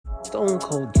Stone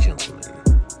Cold Gentleman.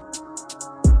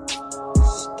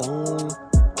 Stone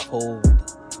Cold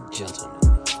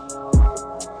Gentleman.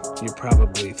 You're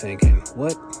probably thinking,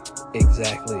 what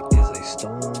exactly is a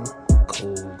Stone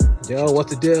Cold Gentleman? Yo,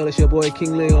 what's the deal? It's your boy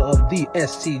King Leo of the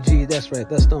SCG. That's right,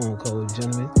 the Stone Cold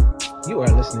Gentleman. You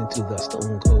are listening to the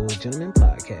Stone Cold Gentleman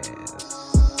podcast.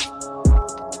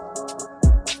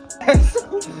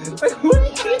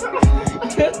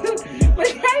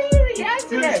 Like, how do you react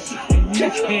to that? You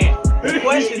can't. The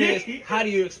question is, how do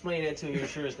you explain that to your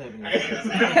insurance company?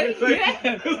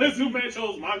 Because Superman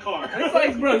chose my car. It's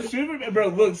like, bro, Superman, bro,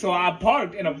 look, so I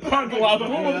parked in a parking lot full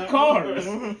of cars.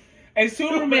 And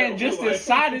Superman just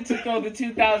decided to throw the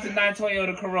 2009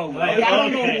 Toyota Corolla. Like, I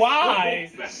don't know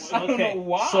why. I don't know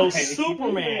why. So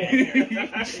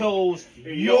Superman chose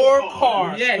your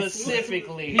car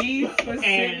specifically,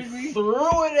 and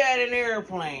threw it at an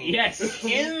airplane. Yes.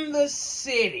 In the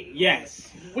city. Yes.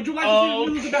 Would you like to see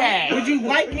the news about it? Would you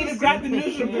like me to grab the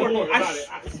news report?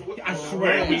 I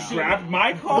swear he grabbed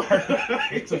my car.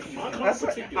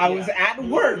 I was at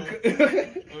work.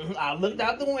 I looked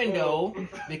out the window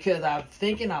because I'm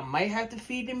thinking I might have to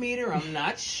feed the meter. I'm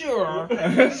not sure.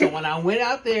 So when I went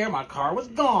out there, my car was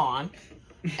gone.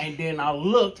 And then I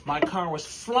looked, my car was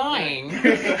flying.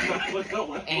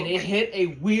 And it hit a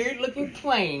weird looking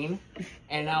plane.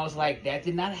 And I was like, that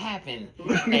did not happen.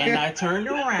 And I turned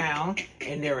around,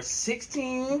 and there were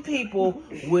 16 people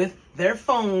with their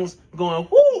phones going,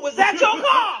 whoo, was that your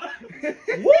car?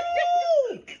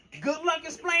 Woo! Good luck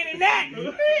explaining that.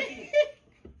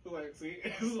 Like, see,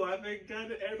 this is why I think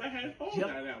everybody has phones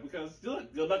now, because good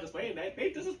luck explaining that.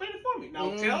 They just explained it for me.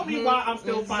 Now tell me why I'm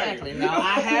still fighting. Now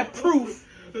I have proof.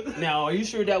 Now, are you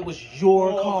sure that was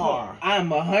your car? I'm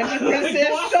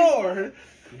 100% sure.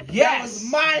 Yes. That was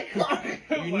my car.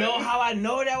 You know how I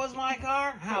know that was my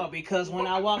car? How? Because when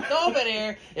I walked over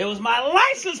there, it was my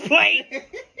license plate.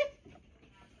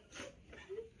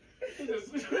 I'm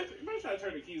trying to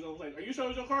turn the keys on. I was like, are you sure it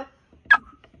was your car?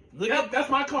 Yep, that's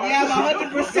my car. Yeah,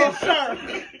 I'm 100% sure.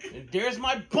 And there's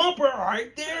my bumper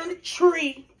right there in the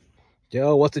tree.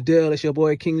 Yo, what's the deal? It's your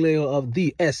boy King Leo of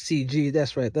the SCG.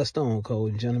 That's right, the Stone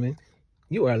Cold Gentleman.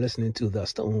 You are listening to the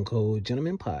Stone Cold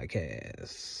Gentleman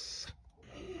podcast.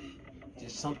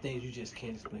 There's some things you just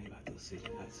can't explain about this city.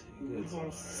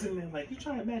 I'm sitting there like, you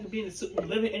trying to imagine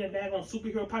living in a daggone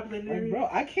superhero populated area? Like, bro,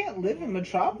 I can't live in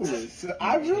Metropolis.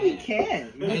 I really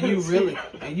can't.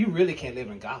 And you really can't live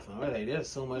in Gotham. Really. There's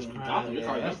so much crime there.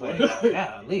 That's like,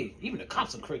 golly. Even the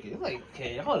cops are crooked. It's like,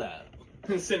 okay, hold up.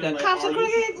 The cops are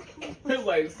crooked. It's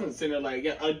like sitting there like,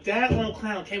 yeah, a daggone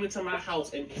clown came into my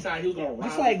house and decided he was gonna rob.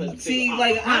 It's like, see,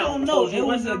 like, I don't know. It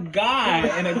was a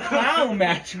guy in a clown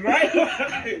match, right?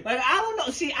 Like, I don't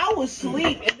know. See, I was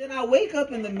asleep, and then I wake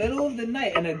up in the middle of the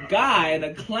night, and a guy in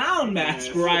a clown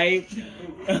mask, right?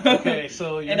 Okay,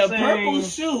 so you're in a saying, purple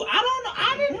suit. I don't know.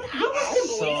 I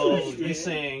wasn't. So you're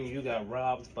saying you got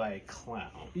robbed by a clown?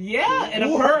 Yeah, in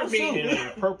a purple suit. In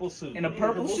a purple suit. In a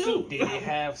purple suit. Did he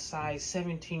have size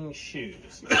 17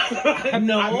 shoes?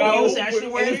 No, he was actually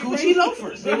wearing Gucci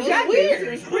loafers. It was weird.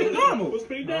 It was pretty normal. It was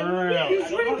pretty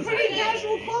Pretty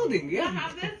casual clothing. Yeah.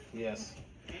 Yes.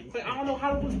 But I don't know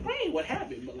how to explain what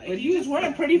happened. But he was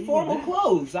wearing pretty formal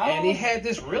clothes. And he had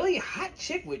this really hot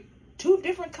chick with 2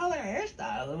 different color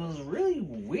hairstyles. It was really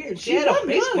weird. She had a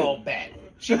baseball bat.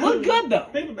 She looked good though.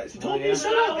 She told me to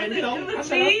shut up, and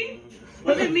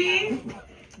Was it me?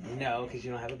 No, because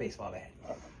you don't have a baseball bat.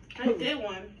 I did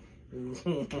one.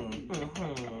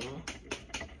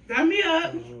 Got me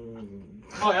up.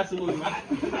 Oh, absolutely. I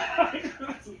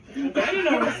didn't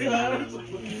know what's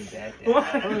up.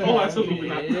 Oh, absolutely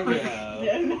not. Y'all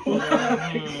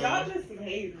just some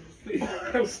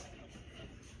haters.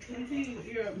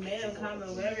 You're a man,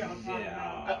 comment, whatever y'all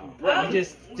talking about.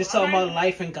 Just talking about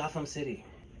life in Gotham City.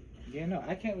 Yeah, no,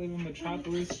 I can't live in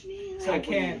Metropolis. So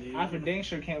I for dang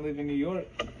sure can't live in New York.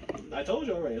 I told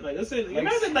you already. Like, listen,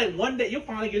 imagine like one day you'll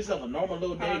finally get yourself a normal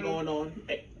little day going on.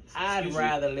 I'd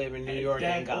rather live in New York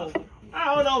than Gotham.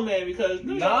 I don't know, man, because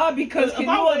because can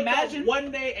you imagine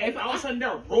one day if all of a sudden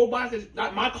there are robots,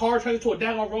 my car turns into a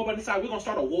daggone robot and decide we're gonna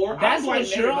start a war? That's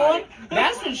what you're on.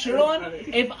 That's what you're on.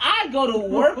 If I go to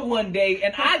work one day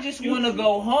and I just want to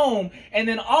go home, and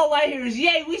then all I hear is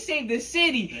 "Yay, we saved the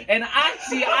city," and I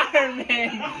see Iron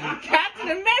Man, Captain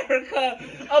America,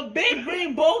 a big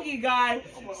green bulky guy.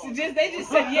 They just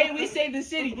said "Yay, we saved the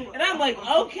city," and I'm like,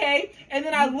 okay. And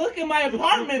then I look in my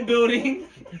apartment building.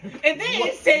 And they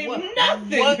didn't say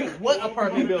nothing. What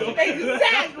apartment building?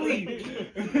 Exactly.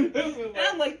 And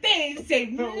I'm like, they ain't say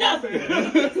nothing.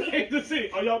 The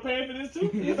city. Are y'all paying for this too?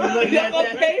 You look at that.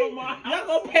 Y'all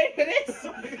gonna pay for this?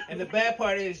 And the bad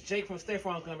part is Jake from State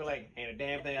Farm is gonna be like, ain't a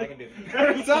damn thing I can do.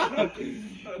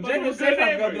 Jake from State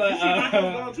Farm gonna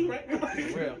be like,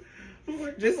 Real.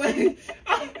 just like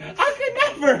I could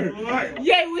never.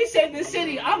 Yeah, we saved the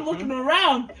city. I'm looking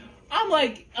around. I'm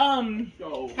like, have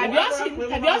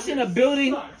y'all seen a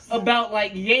building about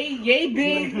like yay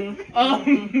big?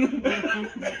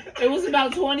 It was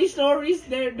about 20 stories.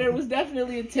 There was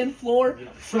definitely a 10th floor.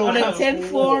 On the 10th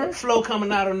floor, Flo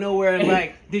coming out of nowhere and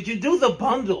like, did you do the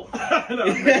bundle?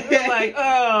 Like,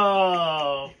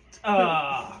 oh.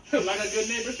 Like a good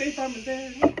neighbor, State Farm is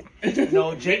there.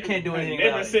 No, Jake can't do anything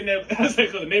about it. Sitting there,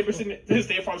 the neighbor sitting there,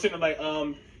 State Farm sitting there like,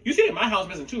 you see my house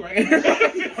missing too, right?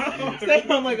 State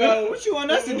Farm like, what you want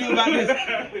us to do about this?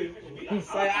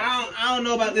 It's like, I don't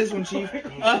know about this one, Chief.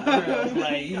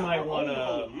 Like, you might want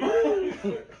to.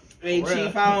 Hey,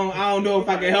 Chief, I don't know if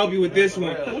I can help you with this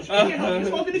one. You're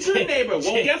supposed to be the good neighbor.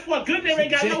 Well, guess what? Good neighbor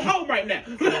ain't got no home right now.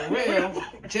 For real.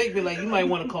 Jake be like, you might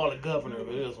want to call the governor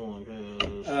for this one.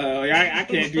 I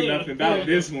can't do nothing about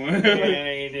this one.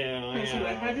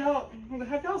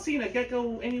 Have y'all seen a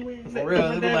gecko anywhere? For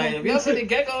real. Be like, have y'all seen a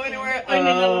gecko anywhere?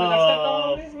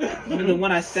 The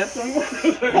one I stepped on?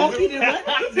 Honky did what?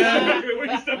 When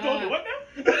you stepped on what now?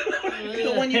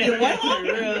 The one you did what? For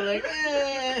real. Like,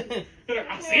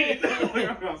 I seen it.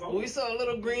 we saw a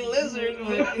little green lizard,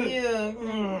 but yeah.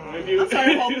 I'm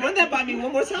sorry, Hulk, run that by me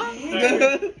one more time. He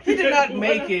did not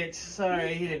make it.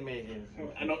 Sorry, he didn't make it.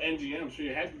 I know NGM, sure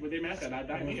you're happy with their mascot. I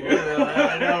died here.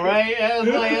 I know, right? I was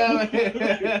like,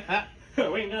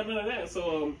 we ain't got none of that.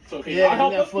 So okay. yeah,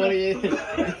 isn't that funny?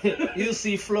 You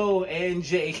see Flo and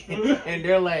Jake, and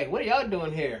they're like, what are y'all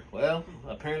doing here? Well,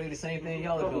 apparently the same thing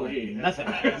y'all are doing. Nothing.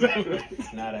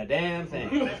 Not a damn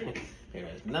thing. There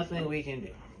is nothing we can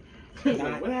do.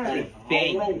 What happened?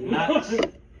 Not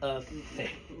a thing.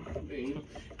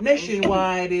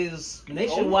 Nationwide was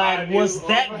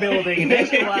that building.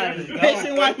 Nationwide is gone.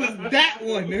 Nationwide was that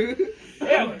one, dude.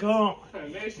 They're gone.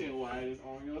 Nationwide is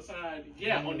on your side.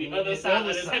 Yeah, on the other side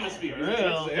of this hemisphere.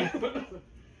 Real.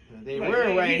 They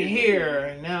were right here,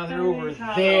 and now they're over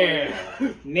there.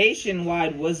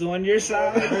 Nationwide was on your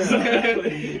side.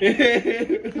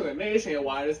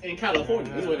 Nationwide is in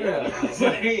California. That's what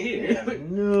it is.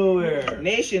 Nowhere.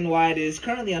 Nationwide is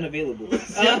currently unavailable.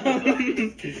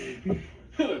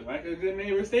 Like a good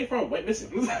neighbor, State Farm went missing.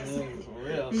 For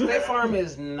real. State Farm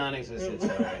is non-existent.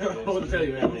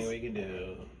 There's nothing we can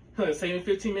do. Saving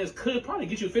 15 minutes could probably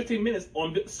get you 15 minutes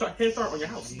on head start on your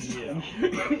house. Yeah.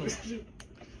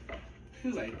 He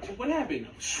was like, what happened?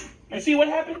 You see what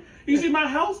happened? You see my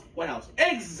house? What house?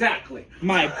 Exactly.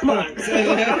 My point.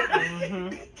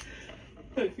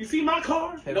 You see my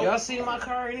car? Have y'all seen my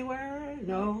car anywhere?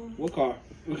 No. What car?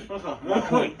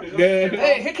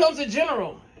 Hey, here comes the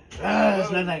general. There's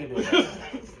nothing I can do.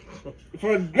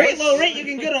 For a great low rate, you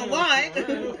can get online.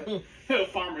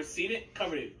 Farmers seen it,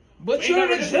 covered it. But you're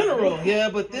the general. Yeah,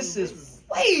 but this is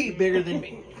way bigger than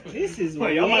me. This is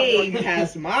way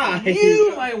past mine.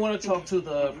 You might want to talk to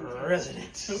the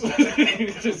president.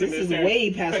 This is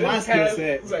way past my skill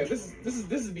set. Like, this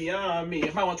is beyond me.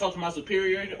 If I want to talk to my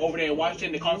superior over there in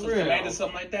Washington, the consul command or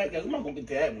something like that, I'm not gonna get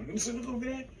to that one. You should go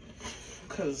get that.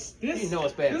 Cause this, you know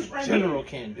it's bad. This right General here.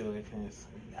 can't do it.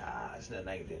 Nah, it's nothing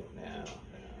I can do. No.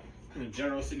 The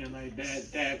general sitting there like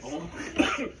dad.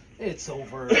 It's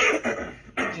over.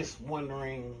 Just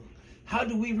wondering, how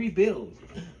do we rebuild?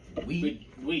 We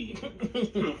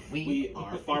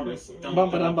are farmers.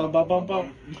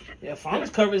 Yeah, farmers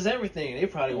covers everything. They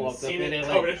probably walked up in there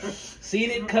like,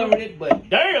 seen it, covered it, but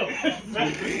damn,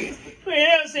 we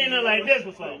haven't seen it like this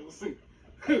before.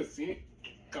 Seen it,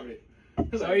 covered it.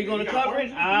 So are you going to cover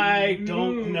it? I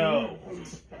don't know.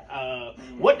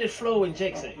 What did Flo and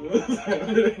Jake say?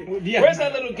 Where's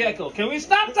that little gecko? Can we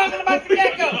stop talking about the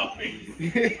gecko?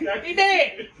 He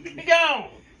dead. He gone.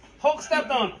 Hulk stepped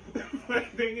on him.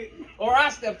 Or I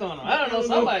stepped on him. I don't know.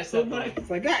 Somebody stepped on him. It's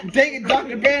like, God dang it,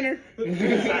 Dr. Banner.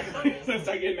 Exactly.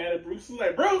 Start getting mad at Bruce. He's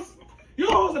like, Bruce, you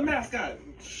always a mascot.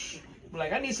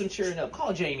 Like, I need some cheering up.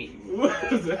 Call Jamie.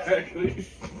 Exactly.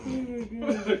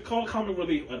 Call comic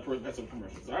relief. That's some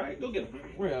commercials. All right, go get him.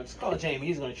 Real, just call Jamie.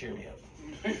 He's going to cheer me up.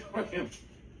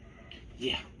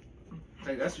 Yeah.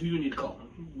 Hey, that's who you need to call.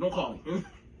 Don't call me.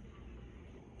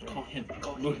 Call him.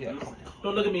 Call him. Yeah, call him.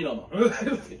 Don't look at me no more.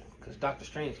 Because Doctor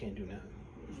Strange can't do nothing.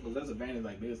 Well, that's a advantage.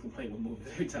 Like, they just complain with movies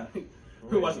every time.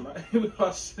 We watched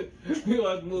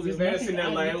movies. Man, sitting there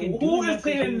like, who is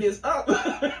cleaning this up?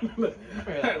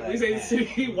 We say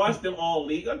he watched them all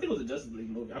leave. I think it was a Justice League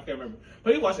movie. I can't remember.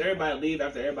 But he watched everybody leave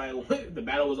after the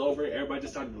battle was over. Everybody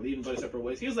just started to leave and go their separate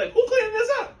ways. He was like, who cleaning this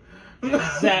up?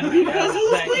 Exactly. Because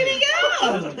who's cleaning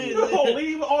up?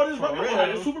 Leave all this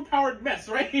superpowered mess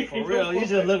right here. For real, you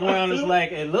just look around. It's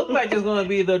like it looked like it's going to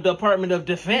be the Department of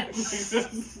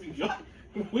Defense.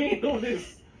 We ain't doing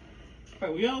this.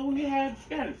 Like, we had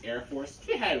an Air Force.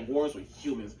 We had wars with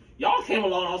humans. Y'all came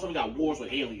along and also we got wars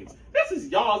with aliens. This is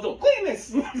y'all doing. Clean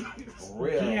this. For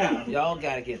real. Yeah. Y'all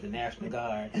gotta get the National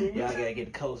Guard. Y'all gotta get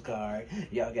the Coast Guard.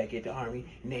 Y'all gotta get the Army,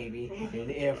 Navy, and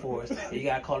the Air Force. You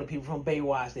gotta call the people from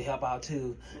Baywatch to help out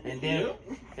too. And then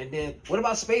what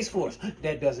about Space Force?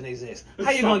 That doesn't exist.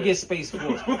 How you gonna get Space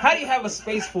Force? How do you have a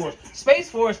Space Force? Space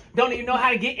Force don't even know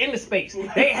how to get into space.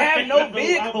 They have no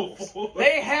vehicles.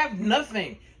 They have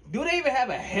nothing. Do they even have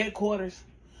a headquarters?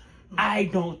 I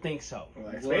don't think so.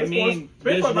 Like, Space Force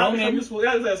might be useful.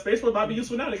 Yeah, Space Force might be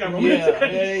useful now. They got Roman.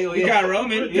 You got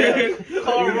Roman. Yeah.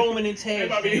 Call Roman and Ted. They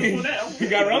might be useful now. You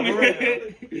got Roman.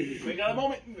 We got a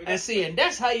moment. And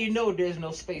that's how you know there's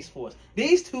no Space Force.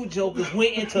 These two jokers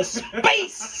went into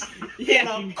space in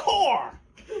a car.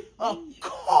 A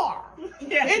car.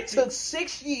 Yeah. It took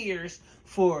 6 years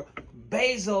for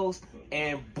Bezos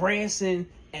and Branson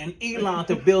and Elon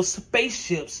to build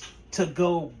spaceships to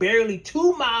go barely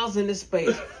 2 miles into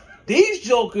space. These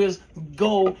jokers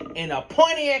go in a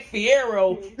Pontiac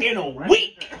Fiero in a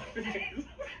week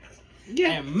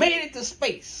and made it to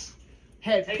space.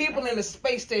 Had people in the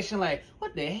space station like,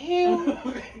 what the hell?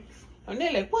 And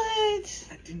they're like, what?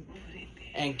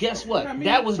 And guess what?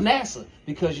 That was NASA.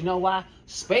 Because you know why?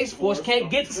 Space Force can't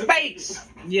get to space.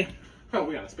 Yeah. Oh,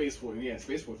 we got a Space Force. Yeah,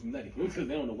 Space Force is nutty. Because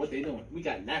they don't know what they're doing. We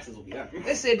got NASA's will be out.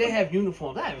 They said they have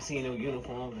uniforms. I haven't seen no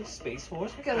uniforms in Space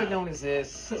Force because it don't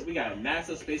exist. We got a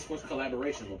NASA Space Force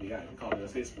collaboration will be out. We call it a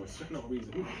Space Force for no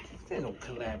reason. There's no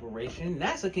collaboration.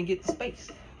 NASA can get to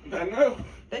space. I know.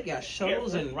 They got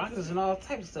shuttles and rockets and all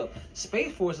types of stuff.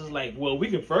 Space Force is like, well, we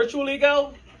can virtually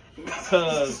go.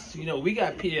 Because, we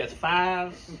got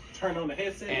PS5s. Turn on the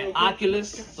headset. And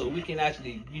Oculus. So we can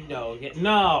actually, get.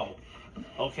 No.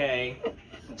 Okay.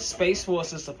 Space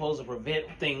Force is supposed to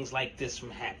prevent things like this from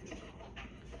happening.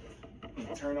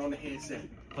 Turn on the headset.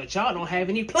 But y'all don't have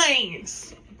any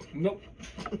planes. Nope.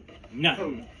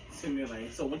 None. So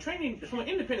when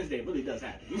Independence Day really does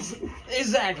happen.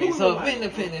 Exactly. So if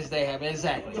Independence Day happens,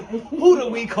 exactly. Who do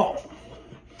we call?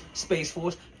 Space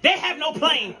Force. They have no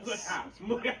planes. How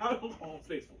do we call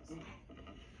Space Force?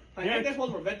 Like, ain't they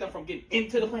supposed to prevent them from getting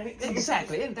into the planet?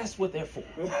 Exactly, and that's what they're for.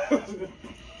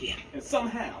 Yeah. And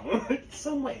somehow,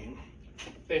 some way,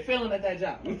 they're failing at that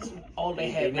job. All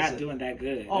they have They're not doing that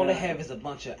good. All they have is a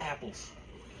bunch of apples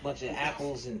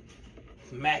and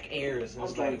Mac Airs, and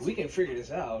it's like, we can figure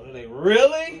this out. They're like,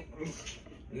 really?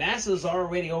 NASA's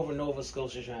already over Nova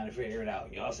Scotia trying to figure it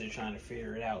out. Y'all still trying to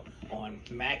figure it out on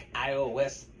Mac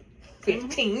iOS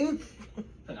 15.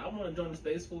 I want to join the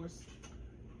Space Force.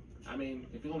 I mean,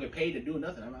 if you're going to get paid to do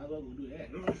nothing, I might as well go do that.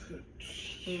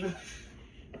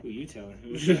 Who you telling?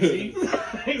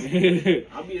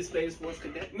 I'll be a Space Force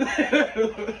cadet.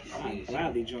 I'm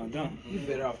gladly joined them. You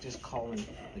better off just calling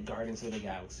the Guardians of the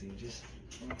Galaxy.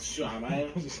 Sure, I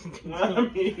mean,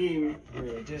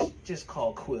 just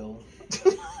call Quill.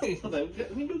 We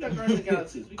do got Guardians of the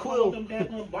Galaxy. We call them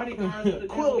bodyguards.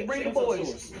 Quill, bring the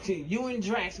boys. You and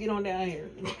Drax, get on down here.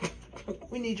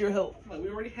 We need your help. Like, we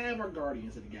already have our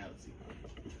Guardians of the Galaxy.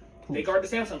 They guard the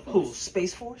Samsung phones. Who?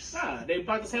 Space Force? Nah, they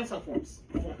bought the Samsung phones.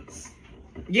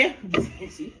 Yeah.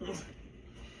 See?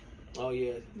 Oh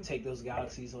yeah, take those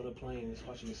galaxies on the plane and just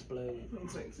watch them explode.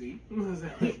 See?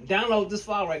 Download this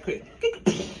file right quick.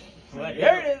 Like,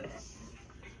 there it is.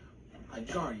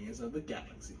 Like Guardians of the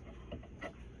Galaxy.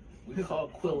 We call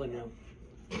Quill and them.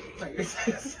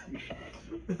 It's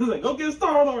like, go get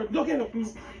Star-Lord. Go get him.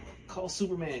 Call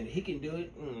Superman. He can do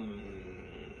it.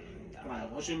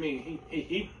 What you mean?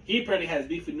 He apparently has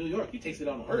beef with New York. He takes it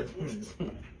on Earth.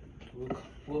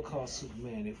 We'll call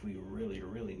Superman if we really,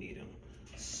 really need him.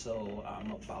 So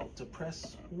I'm about to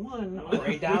press 1.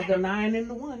 Already down the 9 and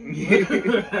the 1.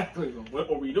 What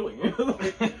are we doing?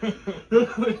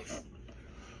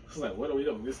 It's like, what are we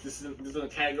doing? This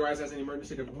isn't categorized as an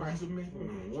emergency that requires Superman?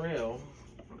 Well.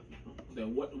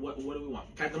 Then what do we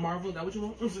want? Captain Marvel? Is that what you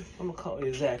want? I'm gonna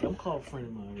call a friend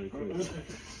of mine real quick.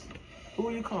 Who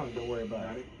are you calling? Don't worry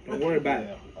about it. Don't worry about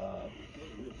it.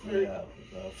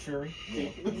 Fury.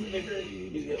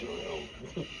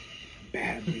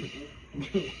 Badly.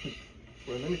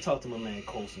 Well, let me talk to my man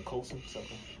Colson. Colson,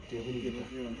 something. Yeah, we need to get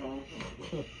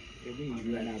If we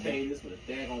You gotta tell this with a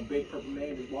daggone big purple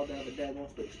man just walked out of a daggone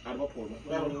space out of a portal.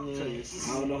 I don't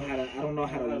know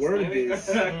how to word this.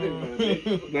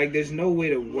 Like, there's no way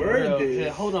to word this. Yeah,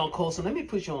 hold on, Colson. Let me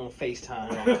put you on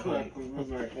FaceTime real quick.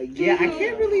 Yeah, I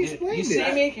can't really explain You this.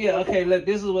 see me? Yeah. Okay. Look,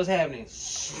 this is what's happening.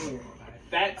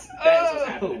 That's what's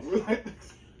happening.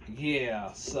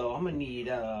 Yeah. So I'm gonna need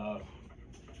the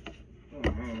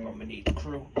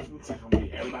crew. It's like I'm gonna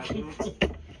need everybody.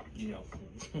 You know,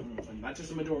 not just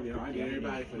the majority. I need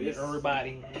everybody for this.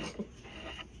 Everybody.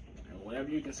 And whatever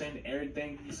you can send,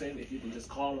 everything you can send, if you can just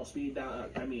call on speed dial.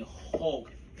 I mean,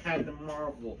 Hulk, Captain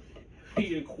Marvel,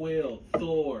 Peter Quill,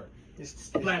 Thor,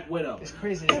 Black Widow. It's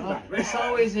crazy. It's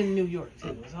always in New York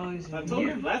too. It's always in I New told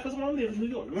York. you, last person I live in New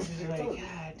York. It's like,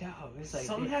 God, dog. It's like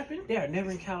Something happened. They are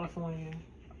never in California.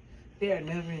 They are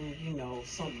never in,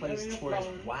 someplace where it's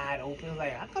wide open. It's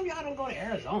like, how come y'all don't go to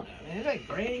Arizona? Man, it's like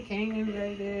Grand Canyon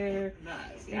right there. Nah,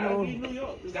 it's gotta be New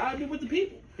York. It's gotta be with the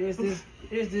people. There's this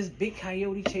big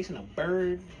coyote chasing a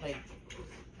bird. Like,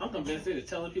 I'm convinced they're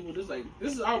telling people this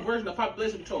is our version of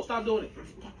population control. Stop doing it.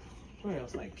 where I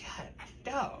was like, God,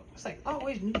 dog. It's like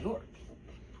always New York.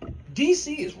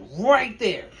 DC is right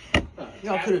there.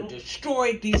 Y'all could have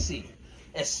destroyed DC,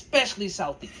 especially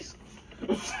Southeast.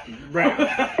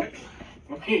 Right.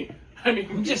 I mean,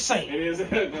 I'm just saying. It is.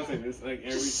 It's like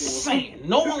every Just single. saying.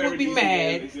 No one would be DC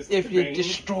mad is just if the you bane.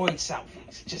 destroyed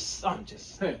Southeast. I'm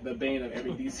just The bane of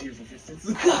every DC's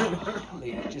existence.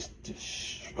 golly, just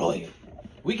destroy it.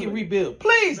 We can rebuild.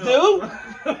 Please do.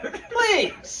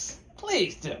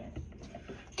 Please do.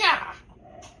 God.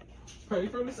 Are you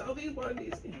from the Southeast part of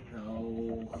DC?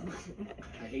 No.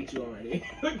 I hate you already.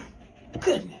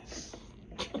 Goodness.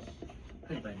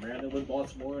 Like Maryland with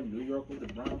Baltimore, New York with the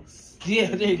Bronx.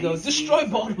 Yeah, there you go. DC. Destroy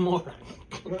Baltimore.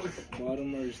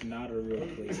 Baltimore is not a real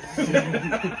place.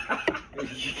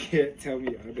 You can't tell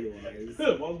me otherwise.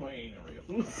 Baltimore ain't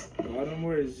real.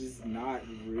 Baltimore is just not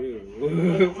real.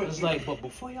 It's like, but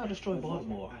before y'all destroy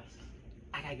Baltimore,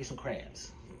 I gotta get some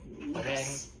crabs. Okay?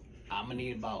 I'm gonna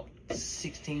need about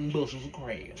 16 bushels of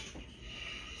crabs.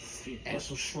 And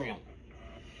some shrimp.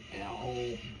 And a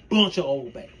whole bunch of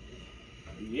Old Bay.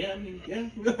 Yeah, I mean, yeah.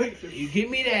 You give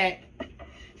me that,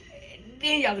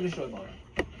 then y'all can destroy Baltimore.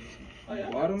 Oh,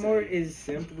 yeah. Baltimore is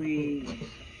simply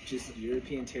just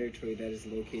European territory that is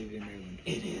located in Maryland.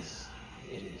 It is.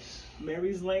 It is.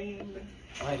 Mary's Lane.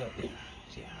 Right up there.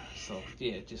 Yeah. So,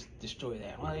 yeah, just destroy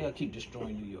that. Why y'all keep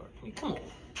destroying New York? I mean, come on.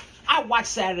 I watch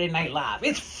Saturday Night Live.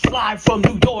 It's live from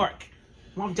New York.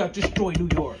 Why don't y'all destroy New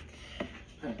York?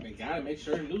 They gotta make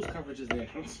sure the news coverage is there.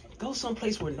 Go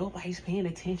someplace where nobody's paying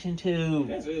attention to.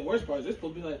 That's really the worst part. They're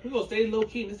supposed to be like, we're gonna stay low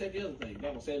key and this, that, the other thing.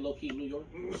 They're gonna stay low key in New York.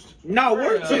 No,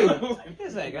 we're too.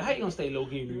 It's like, how you gonna stay low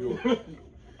key in New York?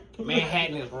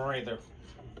 Manhattan is right there. It's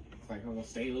like, I'm gonna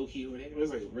stay low key over there.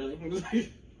 It's like, really?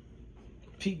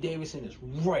 Pete Davidson is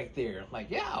right there. Like,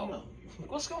 yo,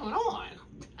 what's going on?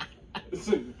 It's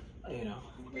like, You know,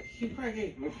 he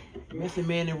crackhead. Method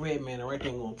Man and Red Man are right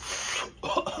there going.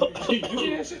 You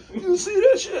see that shit? You see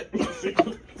that shit?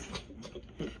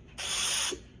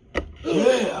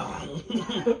 Yeah.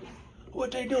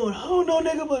 What they doing? I don't know,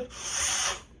 nigga, but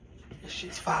this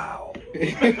shit's foul.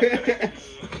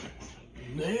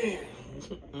 Man.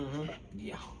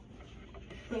 Yeah.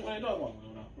 Man,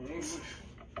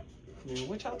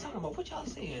 what y'all talking about? What y'all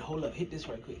saying? Hold up, hit this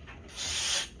right quick.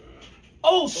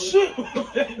 Oh shit!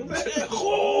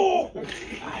 Oh,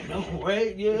 I know,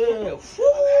 right? Yeah.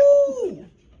 Woo!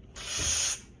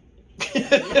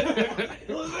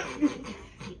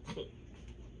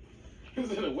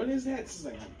 What is that? It's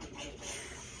like,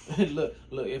 look,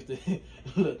 if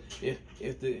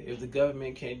the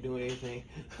government can't do anything,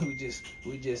 we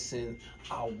just send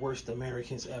our worst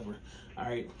Americans ever. All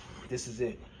right, this is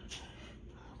it.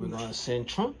 We're gonna send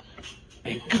Trump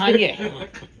and Kanye.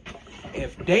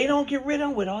 If they don't get rid of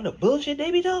them with all the bullshit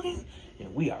they be talking,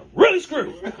 then we are really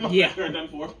screwed. Yeah. They're done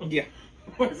for. Yeah.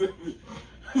 What is it?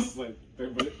 It's like,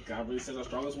 God really says our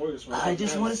strongest warriors. I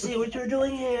just want to see what you're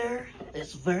doing here.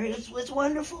 It's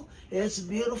wonderful. It's a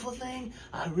beautiful thing.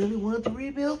 I really wanted to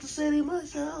rebuild the city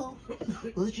myself.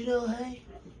 But hey,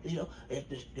 if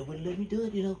they wouldn't let me do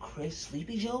it, crazy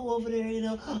Sleepy Joe over there,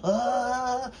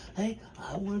 hey,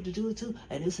 I wanted to do it too.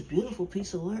 And it's a beautiful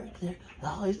piece of work there.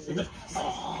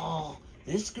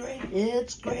 It's great.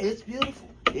 It's great. It's beautiful.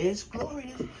 It's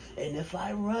glorious. And if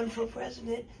I run for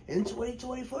president in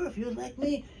 2024, if you're like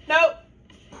me, nope.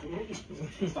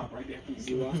 Stop right there.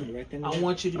 You lost me right then. I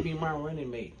want you to be my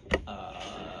running mate.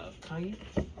 Kanye?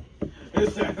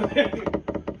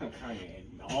 Kanye.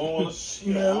 All the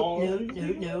shit.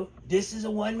 No. This is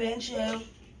a one-man show.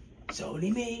 It's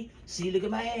only me. See, look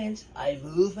at my hands. I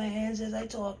move my hands as I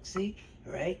talk. See,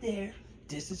 right there.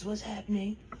 This is what's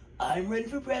happening. I'm running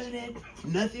for president.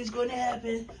 Nothing's going to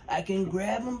happen. I can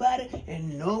grab him by it,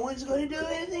 and no one's going to do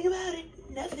anything about it.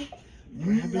 Nothing.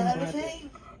 Not a thing.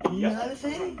 Not a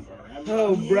thing.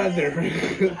 Oh, brother.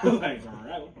 Like,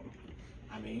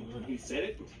 I mean, he said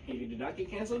it. He did not get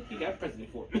canceled. He got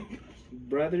president for it.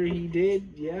 Brother, he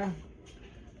did, yeah.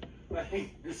 Like,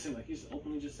 listen, like, he just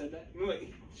openly just said that.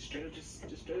 Like, straight up just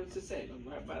straight up just said, I'm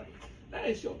not about it. That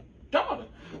is your daughter.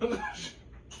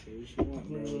 Say what you want,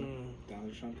 bro.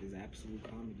 Donald Trump is absolute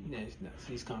comedy. Yeah, it's nuts.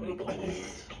 He's comedy gold.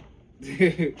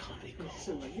 Comedy gold.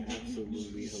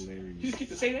 Absolutely You hilarious. just get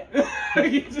to say that?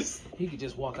 He could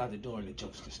just walk out the door and the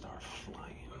jokes just start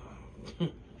flying.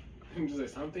 I'm just like,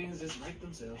 some things just write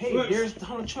themselves. Hey, there's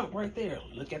Donald Trump right there.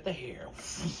 Look at the hair.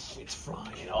 It's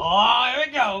flying. Oh, here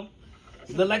we go.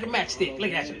 You look like a matchstick.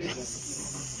 Look at you.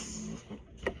 It's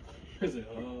like,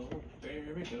 oh,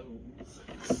 there it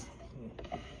goes.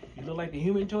 You look like the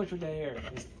Human Torch with that hair.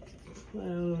 It's all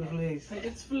over the place. Like,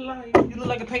 it's flying. You look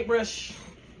like a paintbrush.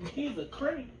 He's a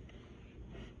crane.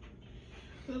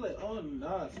 They're like, oh,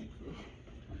 Nazi.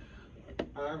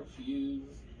 I refuse.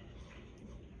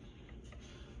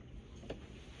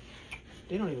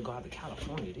 They don't even go out to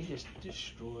California. They just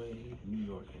destroy New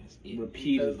York. And it's it. That's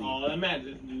Repeatedly. all that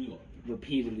matters is New York.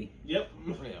 Repeatedly. Yep.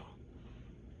 For real.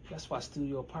 That's why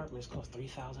studio apartments cost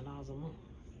 $3,000 a month.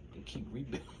 They keep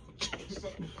rebuilding.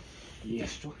 Yeah.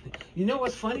 Destroying it. You know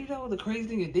what's funny though? The crazy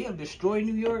thing is they have destroyed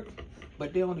New York,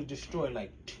 but they only destroyed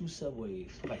like 2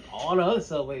 subways. Like all the other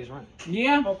subways run.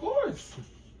 Yeah. Of course.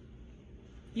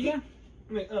 Yeah.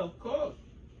 Like, of course.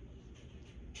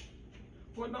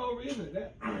 For no reason.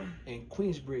 That. And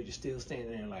Queensbridge is still standing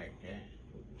there like, yeah.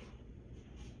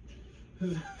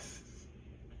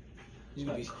 You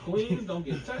Like, be- Queens don't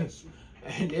get touched.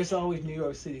 And there's always New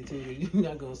York City too. You're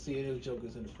not gonna see any of those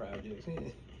jokers in the projects.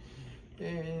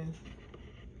 And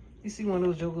you see one of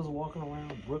those jokers walking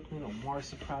around Brooklyn or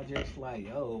Marcy projects like,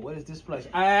 yo, what is this place?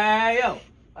 Hey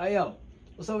yo,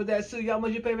 what's up with that suit? How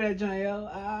much you pay for that joint, yo?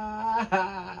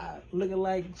 Looking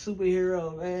like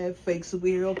superhero, man, fake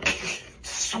superhero.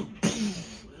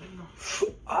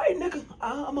 Alright, nigga,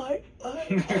 I'm alright.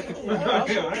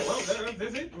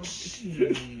 That's it.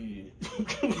 Shit.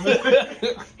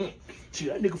 Shit,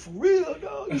 that nigga for real,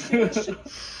 dog. You see that shit?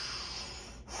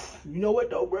 You know what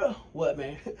though, bro? What,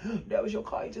 man? That was your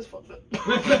car. You just fucked up.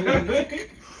 Can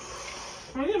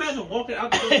you imagine walking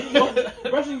out the door,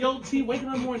 brushing your teeth, waking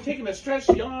up in the morning, taking a stretch,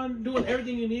 yawn, doing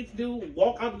everything you need to do,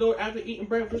 walk out the door after eating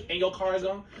breakfast, and your car is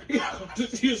on? You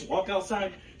just walk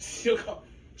outside, see your car.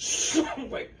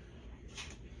 Like,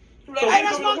 Hey,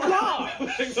 that's my car.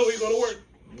 So we go to work.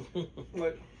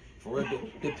 Like, For real,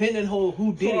 depending on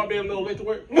who did so I'll be a it. little late to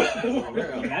work.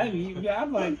 Yeah,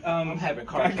 I'm like, I'm having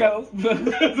car Geico.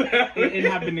 It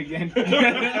happened again.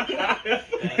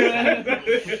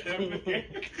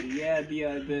 Yeah,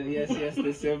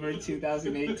 the silver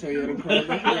 2008 Toyota Corolla.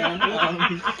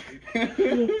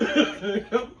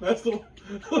 That's the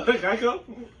Geico.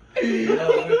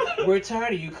 We're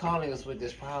tired of you calling us with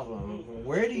this problem.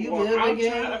 Where do you live I'm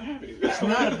again? tired of having it. It's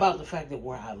not about the fact that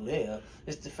where I live.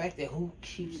 It's the fact that who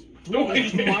keeps No, doing it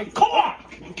to my car.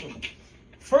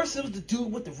 First it was the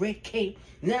dude with the red cape.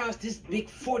 Now it's this big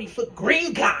 40-foot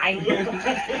green guy.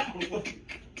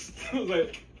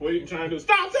 Like, what are you trying to do?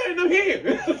 Stop sending them here!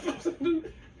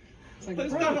 It's like,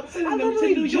 Stop sending I them to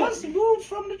literally New York. just moved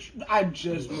from I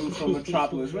just moved from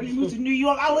Metropolis. When you moved to New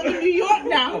York, I live in New York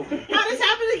now. How this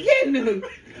happened again?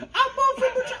 I moved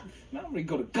from Metropolis. Now I'm ready to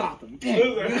go to Gotham.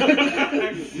 Damn.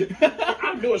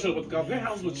 I knew I should have went to Gotham. That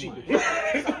house was cheap.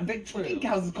 Big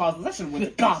houses cost less. I should have went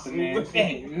to Gotham, man.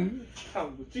 Dang.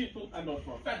 House was cheap. I know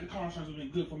for a fact the car insurance would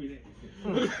have been good for me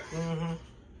then.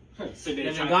 Sit there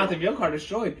And trying in Gotham, to- your car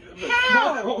destroyed.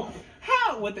 How?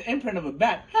 How? With the imprint of a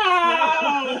bat.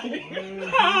 How?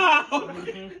 How?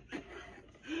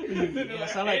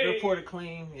 Yes, I like to report a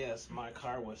claim. Yes, my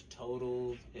car was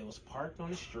totaled. It was parked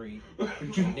on the street.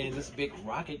 And then this big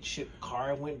rocket ship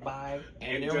car went by.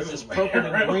 And there was this purple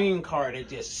and green car that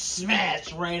just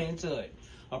smashed right into it.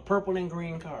 A purple and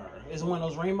green car. Is it one of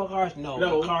those rainbow cars? No,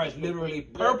 No. the car is literally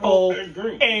purple and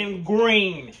green. and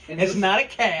green. It's not a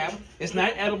cab. It's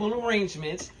not edible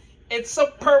arrangements. It's a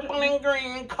purple and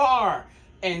green car.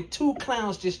 And 2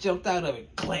 clowns just jumped out of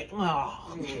it. Click.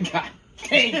 Oh, God.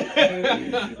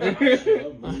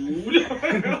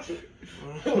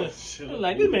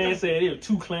 Like, this man said there were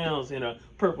 2 clowns in a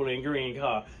purple and green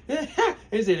car.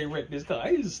 He said they wrecked this car.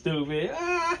 He's stupid.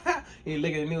 He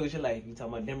look at the news, you're like, you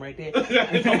talking about them right there?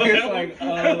 It's like,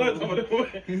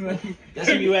 he's like, that's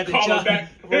when you at the Call him job.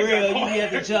 back. For real, you be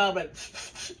at the job like,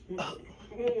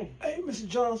 hey, Mr.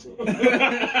 Johnson.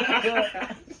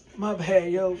 My bad,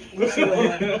 yo. Let's see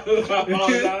what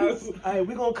happens. Hey,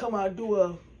 we're going to come out and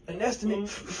do an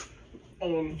estimate.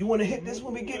 You want to hit this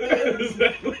when we get there?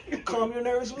 Exactly. Calm your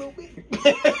nerves a little bit.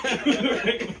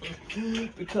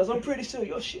 Because I'm pretty sure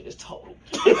your shit is total.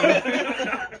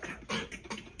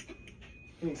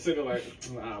 Sitting like,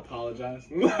 I apologize.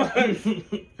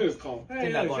 Just call.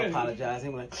 They're not going to apologize.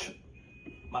 They're like,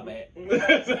 my bad. We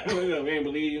ain't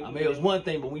believe you. I mean, it was one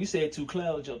thing, but when you said 2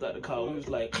 clowns jumped out the car, we was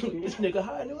like, this nigga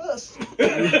hiding us.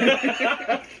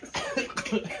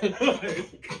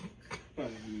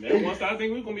 Never once I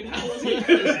think we're going to be the house.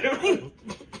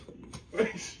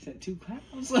 said 2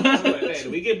 clowns. Hey,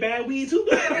 do we get bad weed too?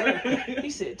 He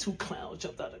said 2 clowns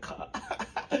jumped out the car.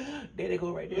 There they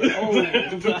go right there. Oh,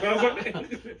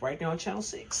 right there on channel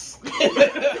 6.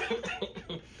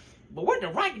 But where'd the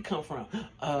rocket come from?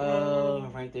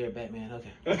 Right there, Batman.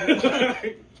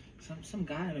 Okay. Some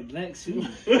guy in a black suit.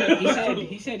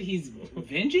 He said he's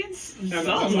vengeance.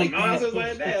 Something like that.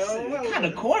 Like that. Kind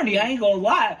of corny. I ain't gonna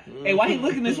lie. Hey, why he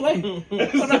looking this way? Hold on.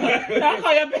 I'll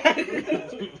call you back.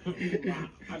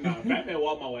 Nah, Batman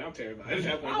walked my way. I'm terrified.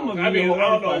 I don't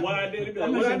know why I did it.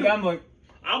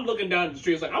 I'm looking down the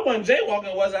street. It's like, I wasn't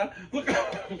jaywalking, was I?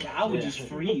 I would just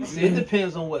freeze. See, it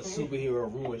depends on what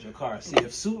superhero ruins your car. See,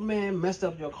 if Superman messed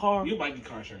up your car, You might get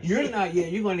car insurance. you're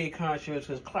gonna need car insurance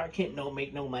because Clark Kent don't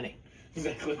make no money.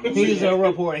 Exactly. He's a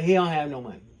reporter. He don't have no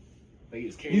money.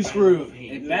 You screwed.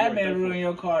 If Batman ruin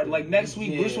your car, like next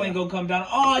week, Yeah. Bruce Wayne gonna come down.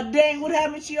 Oh dang, what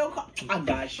happened to your car? I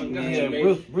got you. Yeah,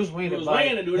 Bruce Wayne. Bruce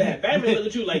Wayne to do that. Batman look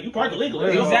at you like you parked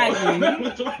illegally. Exactly.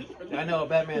 I know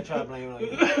Batman tried to blame you.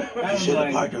 I was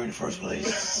like, there in the first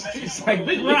place. it's like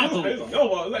big rattle.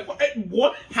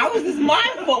 What? How is this my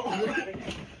fault?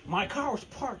 My car was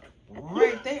parked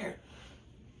right there.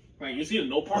 Like, you see the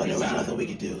no parking sign. we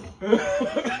could do.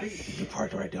 You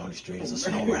parked right down the street. It's a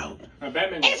snow route.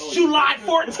 Batman It's July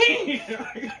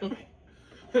 14th.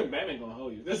 Batman gonna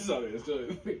hold you. This is all it is.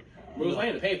 Bruce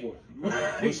Wayne to pay for it.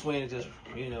 Bruce Wayne just,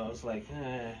 it's like,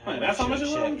 That's how much it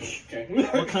was? Okay.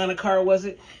 What kind of car was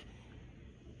it?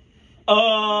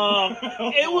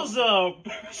 It was a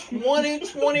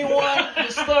 2021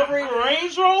 Discovery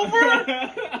Range Rover.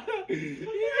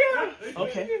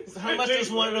 Okay. So how much does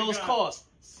one of those cost?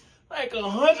 Like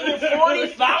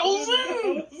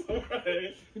 140,000.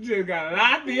 You just got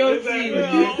locked in your seat.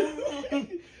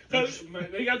 Because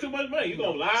they got too much money. You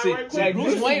gonna lie See, right quick.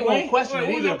 Bruce Wayne won't question it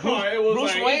Who's either. your car? It was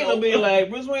Bruce like, Wayne you know, will be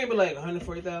like,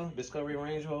 140,000 Discovery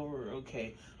Range Rover.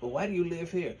 Okay, but why do you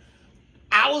live here?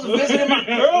 I was visiting my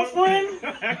girlfriend.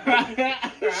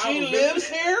 She lives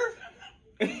here.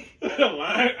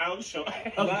 Line out short.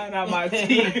 Line out my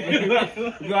teeth. Let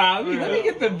me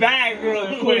get the bag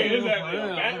real quick. He's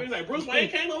like, Bruce Wayne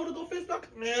came over to go fist fuck.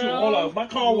 Hold on, my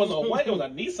car was a white. It was a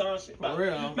Nissan shit. For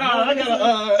real. No, I got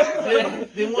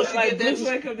Then once you Like get Bruce that,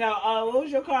 Wayne come down. What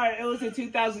was your car? It was in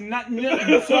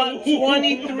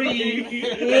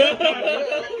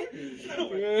 2023.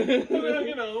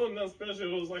 You know, no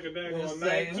special. It was like a daggone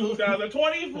night.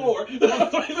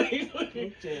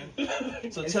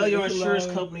 2024. so tell your insurance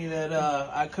company that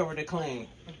I covered the claim.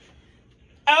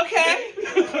 Okay.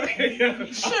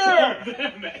 Sure.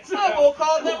 I will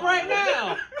call them right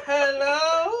now.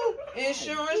 Hello,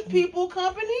 insurance people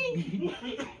company.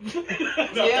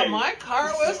 Yeah, my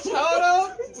car was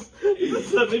totaled.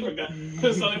 Suddenly forgot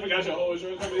your whole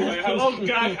insurance company. Like, hello,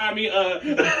 God. I mean,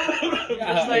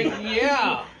 It's like,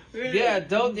 yeah.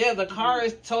 The car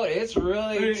is totaled. It's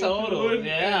really totaled.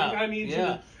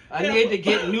 Yeah. I need to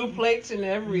get new plates and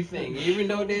everything, even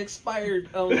though they expired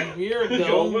a year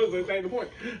ago. That's the point.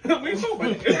 We ain't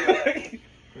talking about that.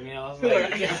 It's I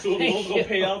can't sue the loans gonna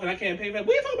pay off and I can't pay back.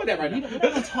 We ain't talking about that right now. We're not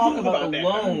gonna talk about the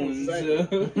loans. We ain't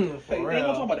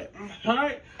gonna talk about that. All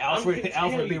right.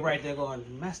 Alfred be right there going,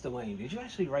 Master Wayne, did you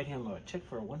actually write him a check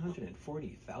for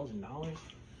 $140,000?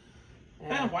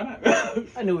 Yeah, why not?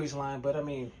 I knew he's lying, but I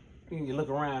mean, you look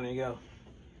around and you go,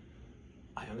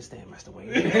 I understand, Master Wayne.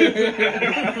 I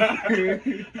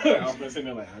was sitting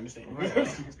there like, I understand.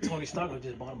 Tony Stark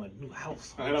just bought him a new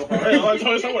house. I know.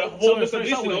 Tony Stark would have full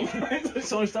Mitsubishi.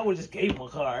 Tony Stark would just gave him a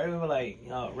car. Everyone like,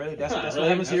 oh, really? That's what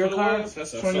happens to your car?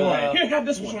 That's 21. Here, have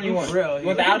this one. 21. Real. You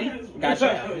want the Audi?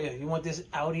 Gotcha. Yeah, you want this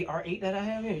Audi R8 that I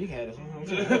have here? You can have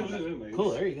this.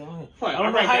 Cool, there you go. I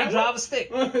don't know how to drive a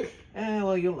stick.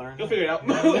 Well, you'll learn. You'll figure it out.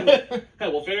 Hey,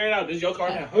 we'll figure it out. This is your car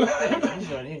now. Go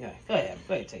ahead,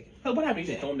 take it. What happened?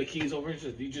 You just throw him the keys over?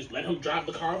 You just let him drive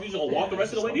the car? You just gonna walk the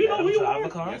rest of the way? Do you know who you are? Drive the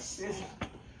car? Yes.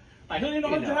 Like, he didn't know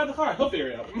how to drive the car. He'll figure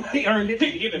it out. He earned it.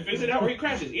 He either fix it out or he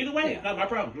crashes. Either way, not my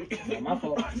problem. Not my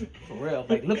fault. For real.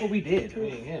 Like, look what we did. I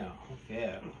mean,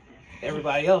 yeah.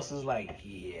 Everybody else is like,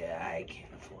 I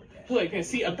can't afford that. Look, and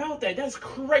see, about that, that's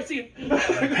crazy.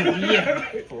 Yeah.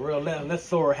 For real. Let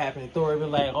Thor happen. Thor be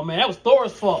like, oh man, that was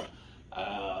Thor's fault.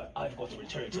 I'm going to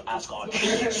return to Asgard.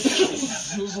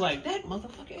 It was like, that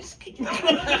motherfucker is kicking.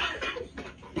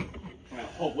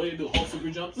 Hulk, what do you do? Hulk super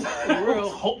jumps? For real,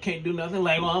 Hulk can't do nothing.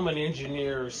 Like, well, I'm an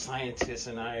engineer, scientist,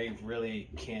 and I really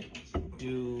can't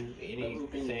do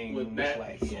anything with that.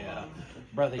 Like, yeah,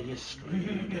 brother, you're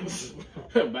screwed.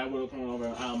 Bad will come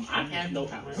over. I have no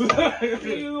powers.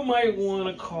 You might want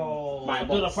to call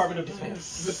the Department of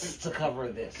Defense to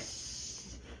cover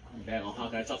this. Bad on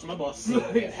Hawkeye. Talk to my boss.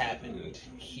 It happened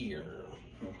here.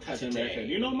 Captain America.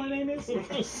 You know what my name is?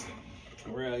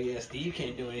 Real, yeah, Steve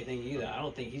can't do anything either. I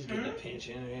don't think he's getting a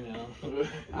pension, you know.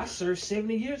 I served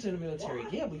 70 years in the military.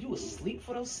 Yeah, but you was asleep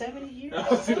for those 70 years? I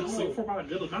was asleep for about a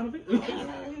good amount of it. You was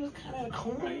kind of a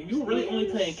coma. You were really only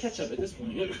playing catch up at this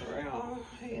point. You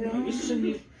know, you shouldn't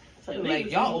be, like,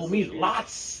 y'all owe me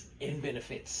lots in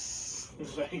benefits.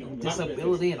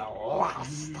 Disability and a lot of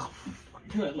stuff.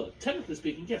 Look, technically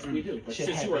speaking, yes, we do. But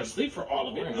since you were asleep for all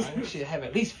of it, you should have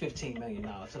at least $15 million.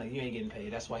 So like, you ain't getting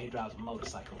paid. That's why he drives a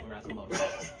motorcycle. He rides a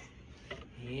motorcycle.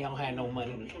 He don't have no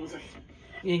money.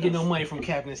 You ain't get no money from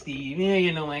Captain Steve. You ain't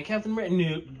get no money. Captain America,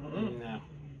 no.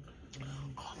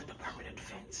 Call the Department of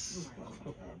Defense.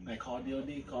 Like, call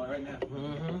DOD. Call it right now.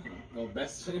 No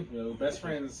best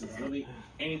friends is really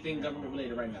anything government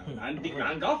related right now.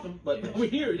 Not Gotham, but we're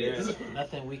here. There's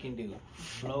nothing we can do.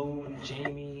 Flo,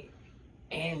 Jamie,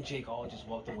 and Jake all just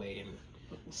walked away, and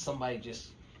somebody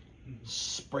just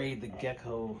sprayed the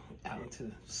gecko out into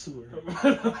the sewer.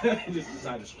 He just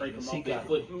decided to scrape him off their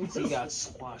foot. He got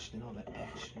squashed in all that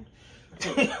action.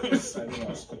 He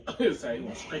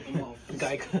won't scrape him off.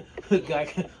 Guy,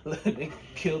 they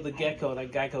killed the gecko.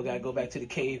 That Geico got to go back to the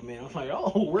caveman. I'm like,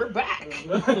 oh, we're back.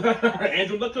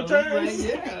 Andrew Luck returns.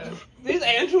 Like, yeah, this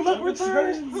Andrew Luck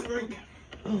returns.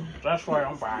 That's right,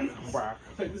 I'm back.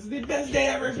 Like, this is the best day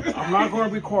ever. I'm not going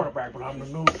to be quarterback, but I'm the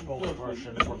new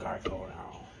spokesperson for Geico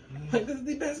now. Like, this is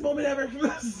the best moment ever.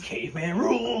 Caveman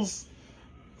rules.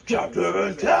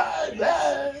 Captain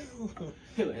Caveman.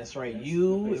 That's right,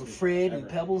 you and Fred and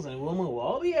Pebbles and Wilma will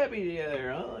all be happy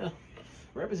together. Huh?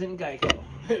 Representing Geico.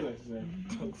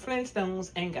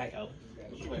 Flintstones and Geico.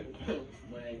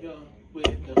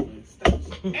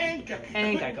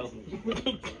 And Geico.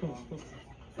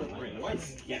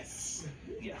 Yes.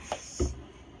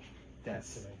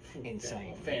 That's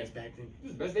insane. Fans back then.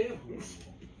 Best day ever.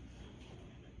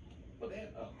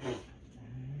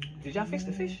 Did y'all fix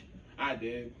the fish? I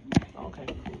did. Okay.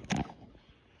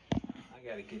 I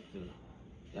gotta get the.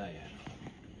 Oh yeah.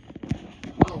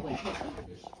 Oh wait,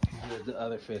 The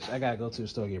other fish. I gotta go to the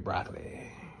store and get broccoli.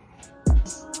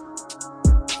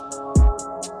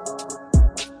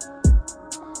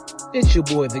 It's your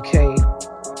boy, the K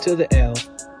to the L,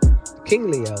 King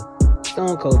Leo,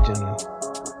 Stone Cold Gentleman,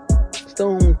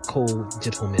 Stone Cold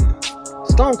Gentleman,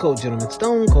 Stone Cold Gentleman,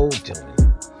 Stone Cold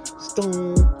Gentleman,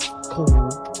 Stone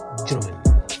Cold